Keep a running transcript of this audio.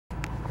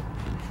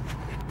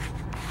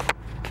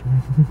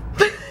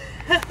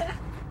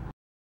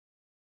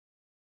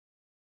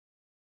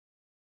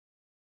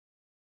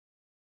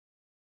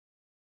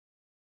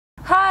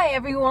Hi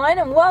everyone,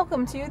 and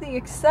welcome to the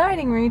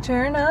exciting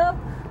return of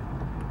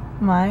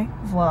my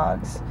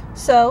vlogs.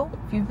 So,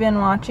 if you've been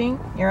watching,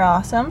 you're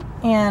awesome.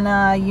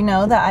 And you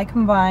know that I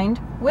combined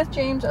with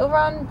James over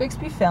on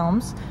Bixby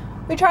Films.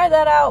 We tried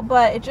that out,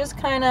 but it just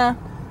kind of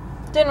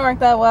didn't work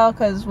that well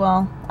because,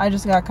 well, I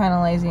just got kind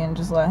of lazy and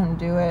just let him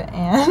do it.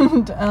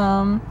 And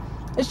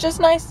it's just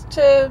nice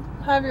to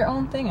have your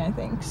own thing, I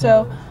think.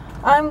 So,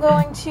 I'm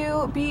going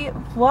to be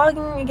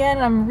vlogging again,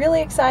 and I'm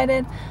really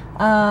excited.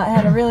 I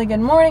had a really good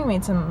morning,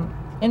 made some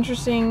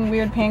interesting,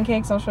 weird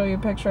pancakes I'll show you a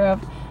picture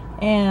of,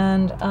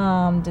 and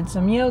did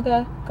some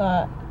yoga,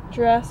 got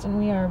dressed, and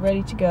we are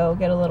ready to go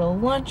get a little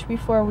lunch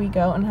before we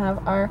go and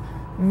have our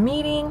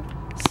meeting.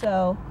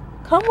 So,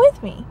 come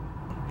with me.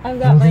 I've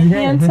got my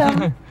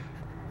handsome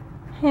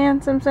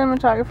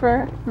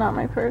cinematographer, not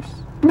my purse.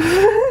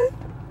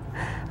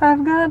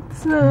 I've got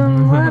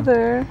some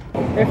leather.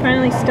 They're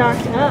finally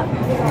stocked up.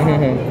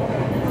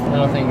 I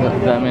don't think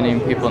that many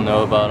people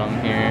know about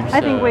them here. So. I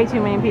think way too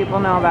many people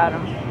know about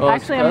them. Well,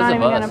 actually, I'm not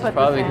even going to put this in.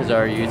 Probably because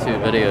our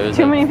YouTube videos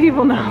too many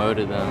people know.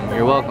 Promoted them.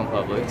 You're welcome,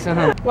 Publix.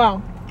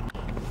 Wow.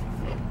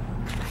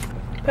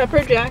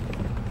 Pepper jack.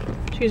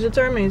 Cheez-Its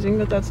are amazing,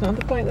 but that's not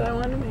the point that I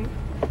wanted to make.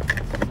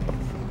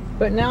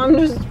 But now I'm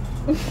just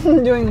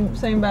doing the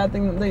same bad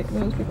thing that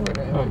those people were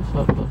doing. Alright,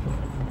 stop.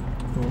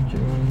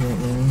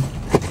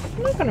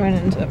 I'm not going to run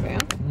into the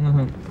van.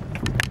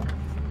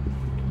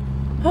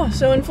 Oh,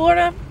 so in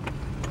Florida,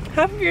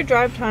 half of your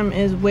drive time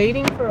is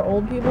waiting for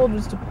old people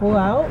just to pull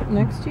out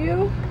next to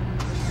you,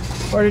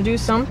 or to do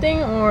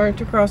something, or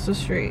to cross the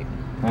street.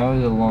 That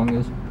was the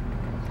longest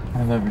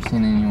I've ever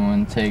seen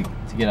anyone take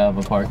to get out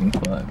of a parking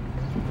spot.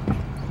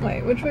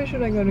 Wait, which way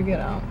should I go to get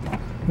out?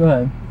 Go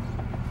ahead.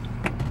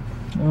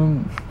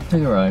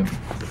 Take a right.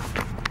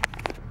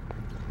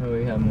 So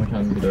we have more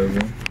time to get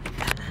over.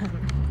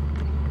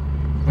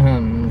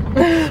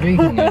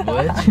 Speaking of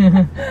which.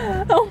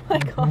 Oh my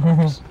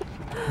gosh.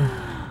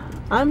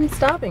 I'm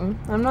stopping.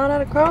 I'm not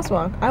at a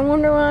crosswalk. I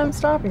wonder why I'm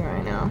stopping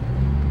right now.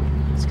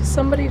 It's because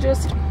somebody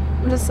just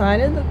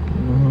decided that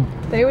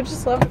they would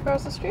just love to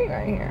cross the street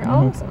right here.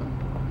 Awesome.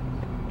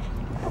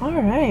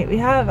 Alright, we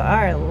have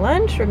our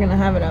lunch. We're going to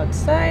have it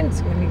outside.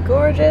 It's going to be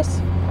gorgeous.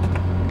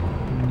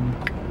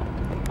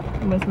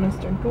 With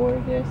Mr.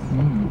 Gorgeous.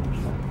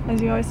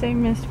 As you always say,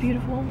 Miss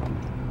Beautiful.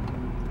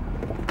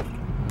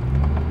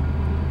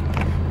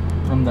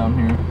 I'm down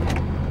here.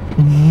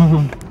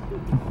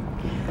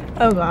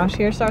 Oh gosh,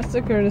 here starts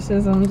the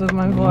criticisms of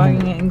my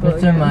vlogging angle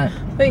again.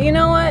 But you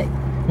know what?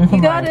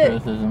 You gotta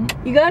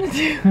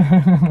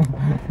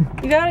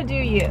do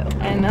you.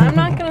 And I'm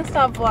not gonna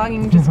stop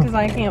vlogging just because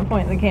I can't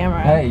point the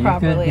camera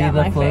properly at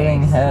my face. You could be the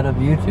floating head of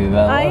YouTube.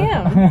 I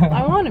am.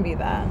 I want to be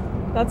that.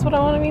 That's what I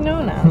want to be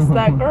known as.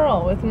 That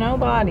girl with no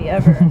body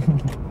ever.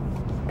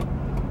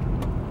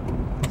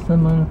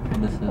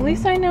 At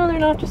least I know they're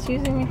not just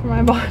using me for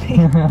my body.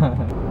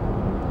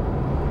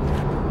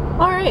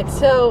 Alright,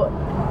 so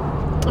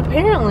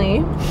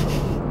apparently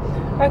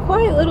our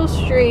quiet little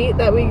street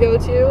that we go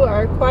to,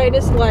 our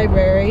quietest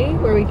library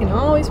where we can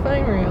always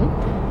find room,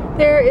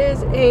 there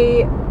is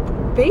a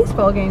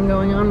baseball game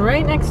going on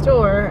right next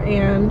door,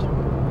 and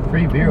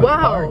free beer.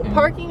 Wow,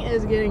 parking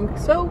is getting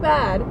so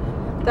bad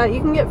that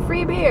you can get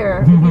free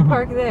beer if you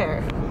park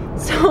there.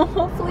 So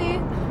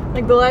hopefully,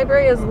 like, the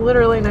library is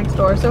literally next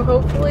door, so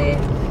hopefully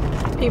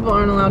people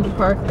aren't allowed to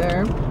park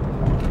there.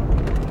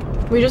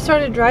 We just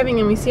started driving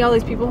and we see all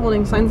these people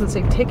holding signs that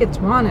say tickets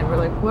wanted. We're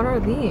like, what are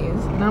these?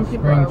 Now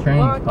people are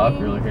walking.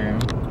 Popular here.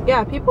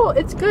 Yeah, people,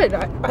 it's good.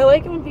 I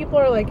like it when people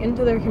are like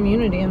into their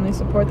community and they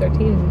support their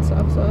teams and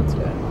stuff, so that's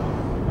good.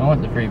 I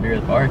want the free beer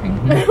with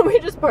parking. We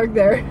just parked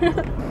there.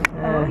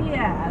 Oh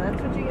yeah,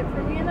 that's what you get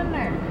for being a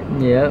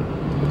nerd. Yep.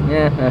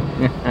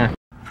 Yeah.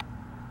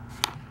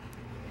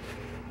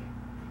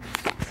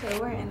 So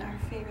we're in our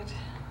favorite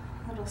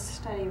little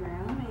study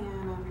room,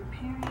 and I'm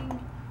preparing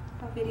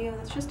a video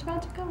that's just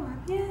about to go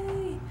up.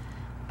 Yay!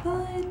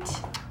 But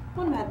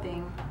one bad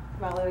thing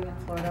about living in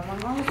Florida,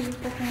 among all the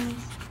beautiful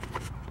things,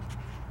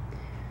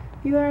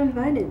 you are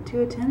invited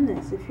to attend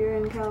this if you're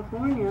in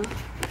California.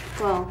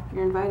 Well,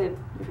 you're invited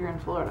if you're in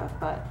Florida,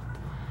 but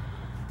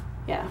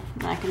yeah,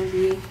 I'm not going to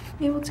be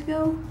able to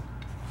go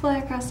fly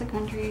across the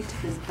country to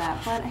visit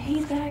that. But I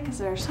hate that because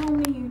there are so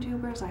many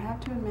YouTubers, I have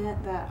to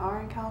admit, that are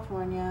in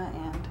California,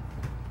 and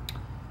if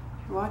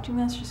you're watching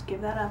this, just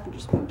give that up and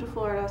just move to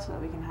Florida so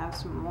that we can have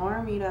some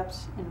more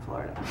meetups in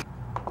Florida.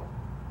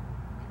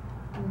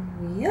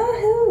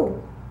 Yahoo!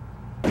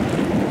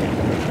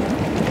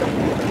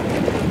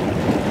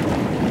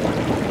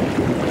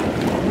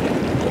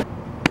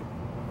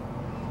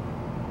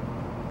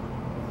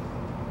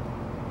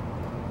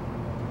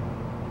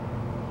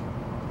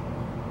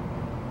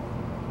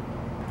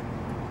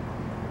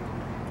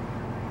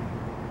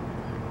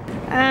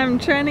 I'm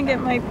trying to get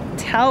my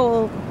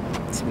towel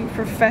to be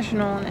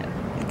professional, and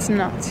it's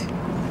not.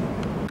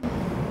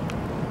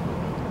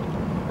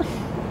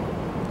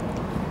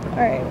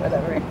 Alright,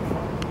 whatever.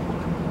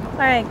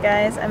 Alright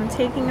guys, I'm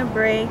taking a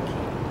break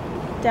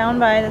down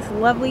by this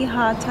lovely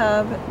hot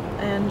tub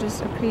and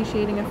just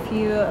appreciating a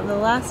few of the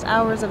last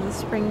hours of the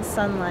spring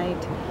sunlight.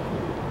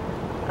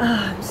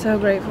 I'm so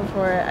grateful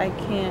for it. I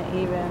can't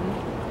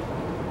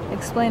even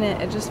explain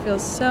it. It just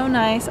feels so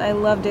nice. I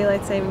love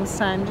daylight savings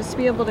time. Just to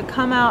be able to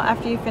come out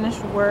after you finish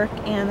work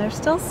and there's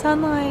still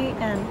sunlight,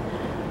 and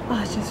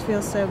oh, it just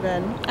feels so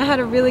good. I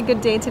had a really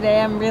good day today.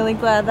 I'm really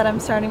glad that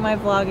I'm starting my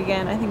vlog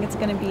again. I think it's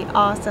going to be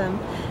awesome.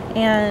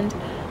 And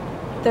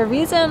the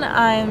reason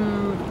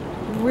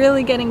I'm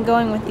really getting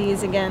going with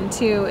these again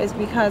too is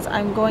because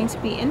I'm going to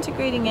be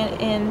integrating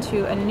it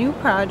into a new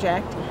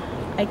project.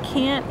 I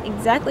can't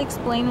exactly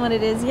explain what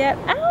it is yet.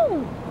 Ow!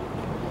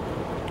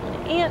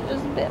 An ant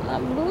just bit my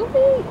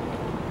boobie.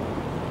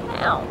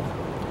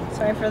 Ow!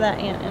 Sorry for that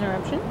ant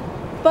interruption.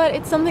 But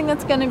it's something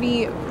that's going to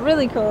be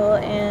really cool,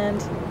 and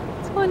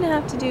it's going to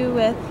have to do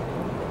with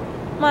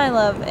my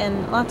love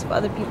and lots of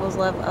other people's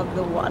love of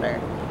the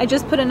water. I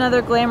just put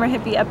another Glamour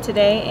Hippie up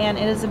today, and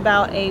it is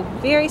about a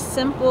very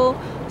simple,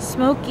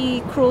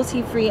 smoky,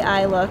 cruelty-free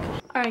eye look.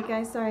 Alright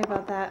guys, sorry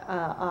about that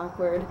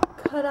awkward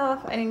cut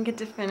off. I didn't get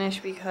to finish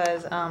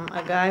because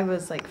a guy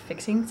was like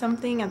fixing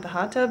something at the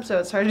hot tub, so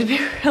it started to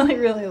be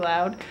really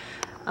loud.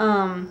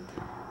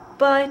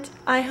 But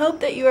I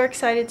hope that you are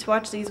excited to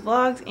watch these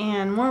vlogs,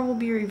 and more will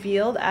be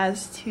revealed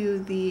as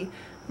to the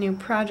new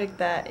project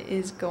that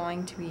is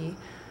going to be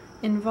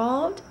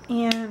involved,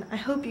 and I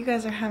hope you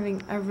guys are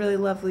having a really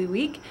lovely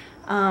week.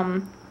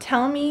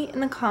 Tell me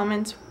in the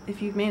comments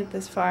if you've made it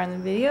this far in the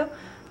video.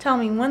 Tell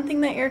me one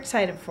thing that you're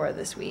excited for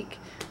this week.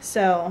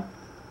 So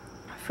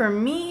for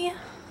me,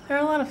 there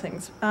are a lot of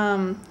things,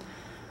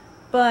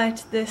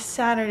 but this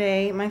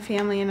Saturday my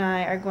family and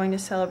I are going to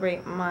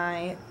celebrate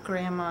my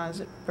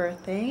grandma's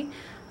birthday,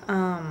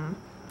 kind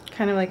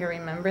of like a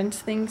remembrance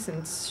thing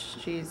since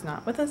she's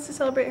not with us to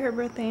celebrate her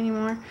birthday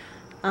anymore.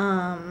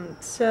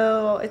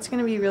 So it's going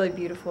to be really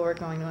beautiful. We're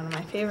going to one of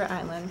my favorite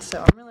islands,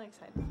 so I'm really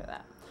excited for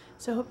that.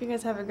 So I hope you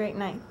guys have a great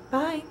night.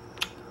 Bye!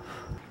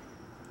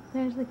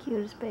 There's the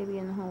cutest baby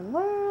in the whole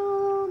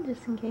world,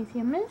 just in case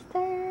you missed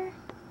her.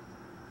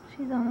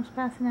 She's almost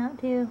passing out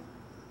too.